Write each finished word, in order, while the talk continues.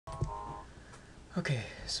Okay,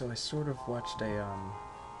 so I sort of watched a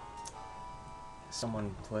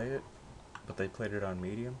someone play it, but they played it on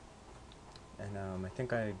medium, and I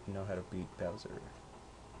think I know how to beat Bowser.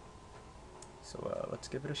 So let's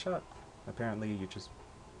give it a shot. Apparently, you just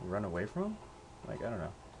run away from him. Like I don't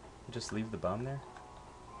know, you just leave the bomb there,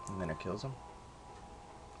 and then it kills him.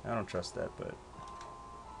 I don't trust that, but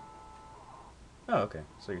oh, okay.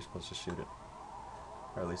 So you're supposed to shoot it,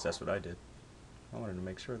 or at least that's what I did. I wanted to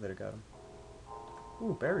make sure that it got him.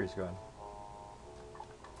 Ooh, Barry's gone.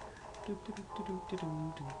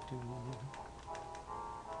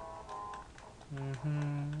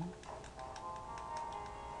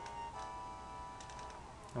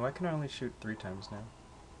 Oh, why can I only shoot 3 times now?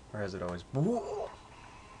 Or has it always... Whoa!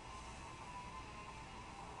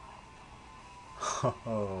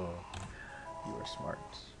 Oh, you are smart.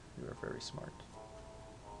 You are very smart.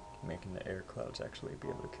 Making the air clouds actually be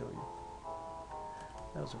able to kill you.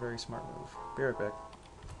 That was a very smart move. Be right back.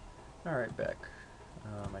 Alright, back.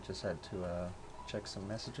 I just had to check some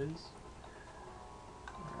messages.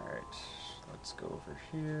 Alright, let's go over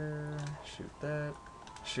here. Shoot that.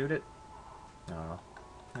 Shoot it. No,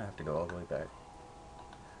 I have to go all the way back.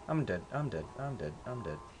 I'm dead. I'm dead. I'm dead. I'm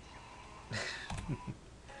dead.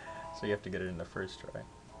 So you have to get it in the first try.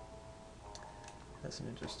 That's an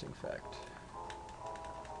interesting fact.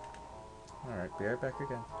 Alright, be right back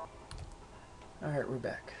again. Alright, we're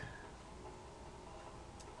back.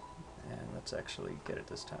 And let's actually get it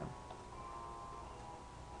this time.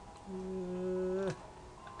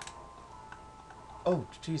 Oh,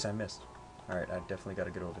 jeez, I missed. Alright, I definitely gotta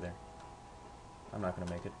get over there. I'm not gonna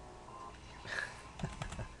make it.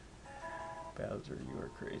 Bowser, you are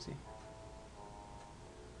crazy.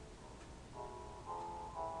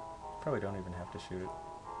 Probably don't even have to shoot it.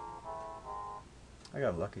 I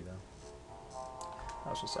got lucky though. I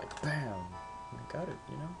was just like, bam! And I got it,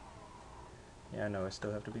 you know? Yeah, I know, I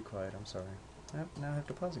still have to be quiet, I'm sorry. Yep, now I have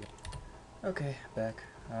to pause again. Okay, back.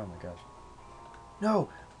 Oh my gosh. No!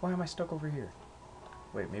 Why am I stuck over here?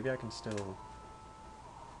 Wait, maybe I can still...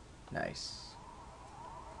 Nice.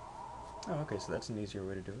 Oh, okay, so that's an easier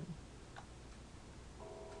way to do it.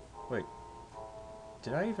 Wait.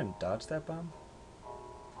 Did I even dodge that bomb?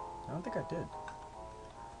 I don't think I did.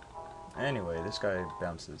 Anyway, this guy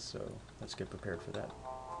bounces, so let's get prepared for that.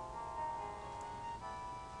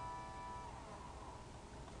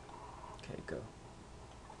 Okay, go.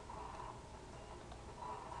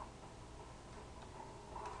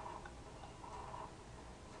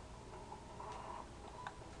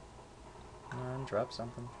 Come on, drop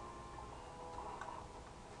something.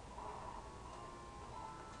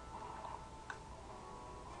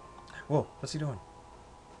 Whoa, what's he doing?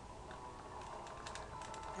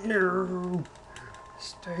 No!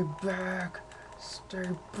 Stay back! Stay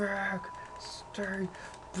back! Stay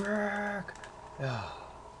back! Yeah,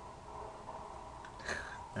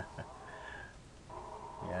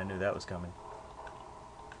 I knew that was coming.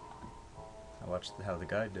 I watched how the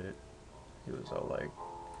guy did it. He was all like...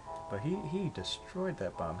 But he destroyed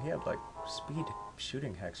that bomb. He had like speed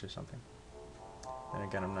shooting hacks or something. Then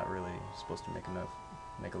again, I'm not really supposed to make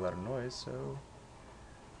a lot of noise, so...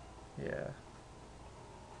 Yeah.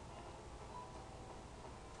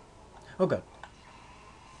 Oh god.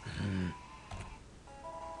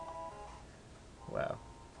 Wow.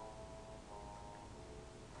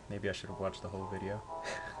 Maybe I should have watched the whole video.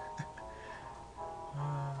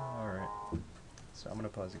 Alright. So I'm gonna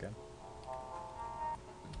pause again.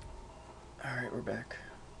 Alright, we're back.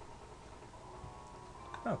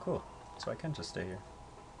 Oh, cool. So I can just stay here.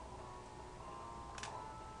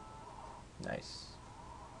 Nice.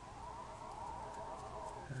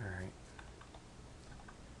 Alright.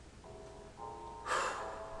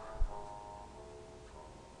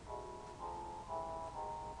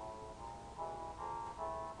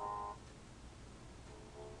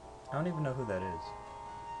 I don't even know who that is.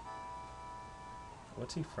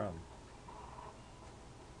 What's he from?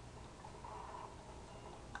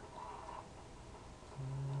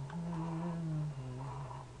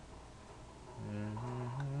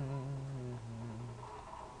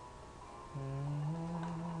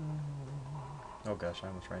 Oh gosh, I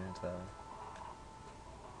almost ran into that one.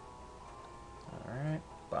 Alright,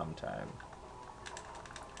 bomb time.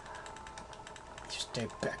 You stay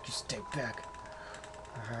back, you stay back.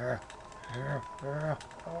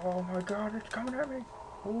 Oh my god, it's coming at me.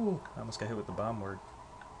 Ooh, I almost got hit with the bomb word.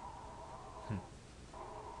 Oh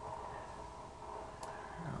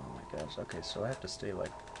my gosh, okay, so I have to stay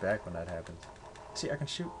like back when that happens. See, I can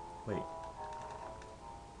shoot. Wait.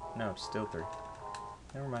 No, it's still 3.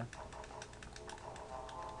 Never mind.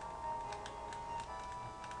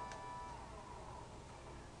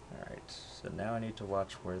 Alright, Alright, so now I need to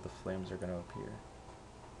watch where the flames are going to appear.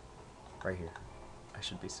 Right here. I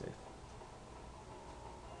should be safe.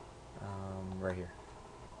 Right here.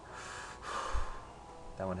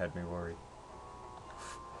 That one had me worried.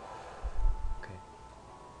 Okay.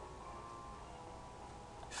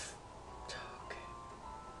 Okay.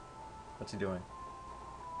 What's he doing?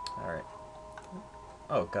 Alright.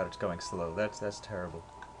 Oh god, it's going slow. That's terrible.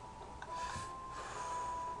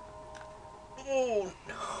 Oh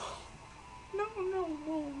no! No, no,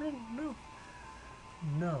 no, no, no.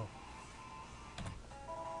 No.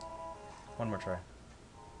 One more try.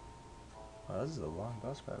 Oh, this is a long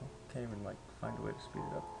boss battle. Can't even like find a way to speed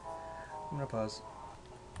it up. I'm gonna pause.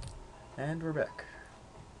 And we're back.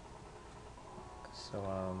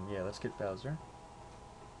 So yeah, let's get Bowser.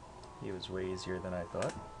 He was way easier than I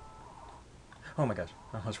thought. Oh my gosh,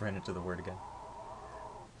 I almost ran into the word again.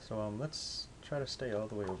 So let's try to stay all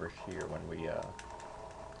the way over here when we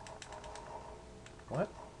what?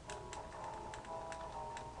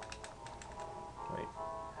 Wait.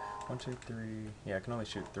 1, 2, 3. Yeah, I can only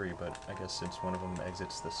shoot 3, but I guess since one of them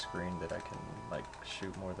exits the screen that I can like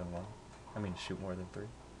shoot more than one. I mean shoot more than 3.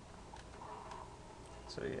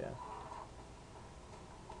 So yeah.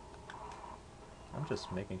 I'm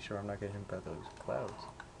just making sure I'm not getting hit by those clouds.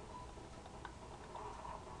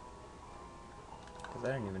 Because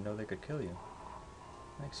I didn't even know they could kill you.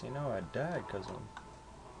 Next thing you know, I died because of them.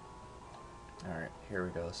 Alright, here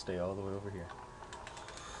we go. Let's stay all the way over here.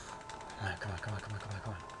 Come on, come on, come on, come on, come on,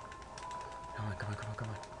 come on. Come on, come on, come on, come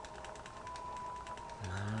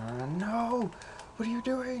on. No! What are you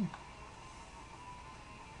doing?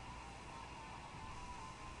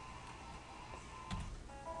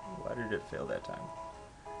 Why did it fail that time?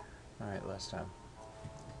 Alright, last time.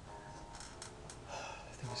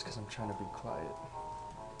 I think it's because I'm trying to be quiet.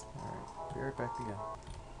 Alright, be right back again.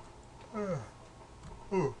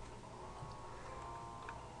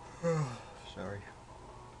 Sorry.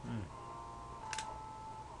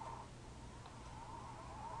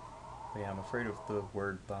 But yeah, I'm afraid of the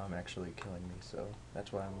word bomb actually killing me, so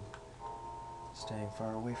that's why I'm staying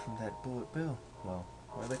far away from that bullet bill. Well,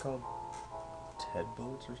 what are they called? Ted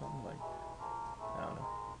bullets or something? Like, I don't know.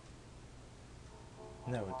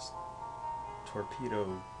 No, it's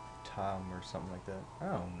Torpedo Tom or something like that. I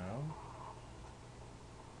don't know.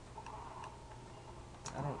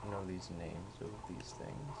 I don't know these names of these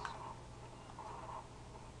things.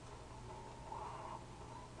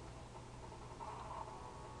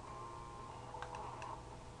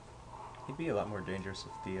 He'd be a lot more dangerous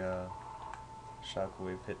if the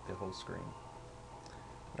shockwave hit the whole screen.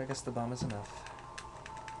 But I guess the bomb is enough.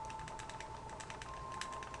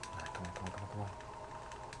 Come on, come on, come on, come on.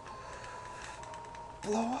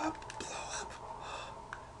 Blow up! Blow up!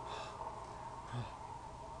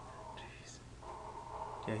 Jeez.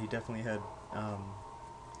 Yeah, he definitely had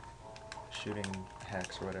shooting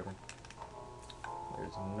hacks or whatever.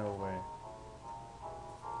 There's no way.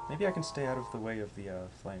 Maybe I can stay out of the way of the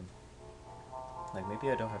flame. Like, maybe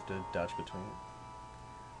I don't have to dodge between it.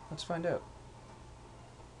 Let's find out.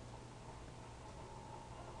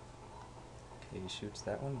 Okay, he shoots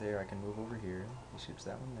that one there. I can move over here. He shoots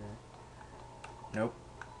that one there. Nope.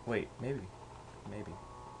 Wait, maybe. Maybe.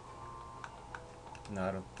 No,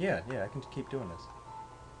 I don't. Yeah, I can keep doing this.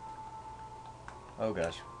 Oh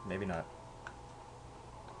gosh, maybe not.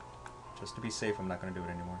 Just to be safe, I'm not going to do it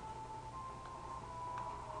anymore.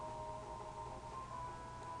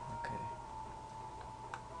 Okay.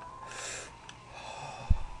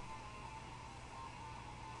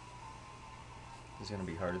 This is going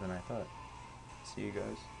to be harder than I thought. See you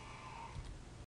guys.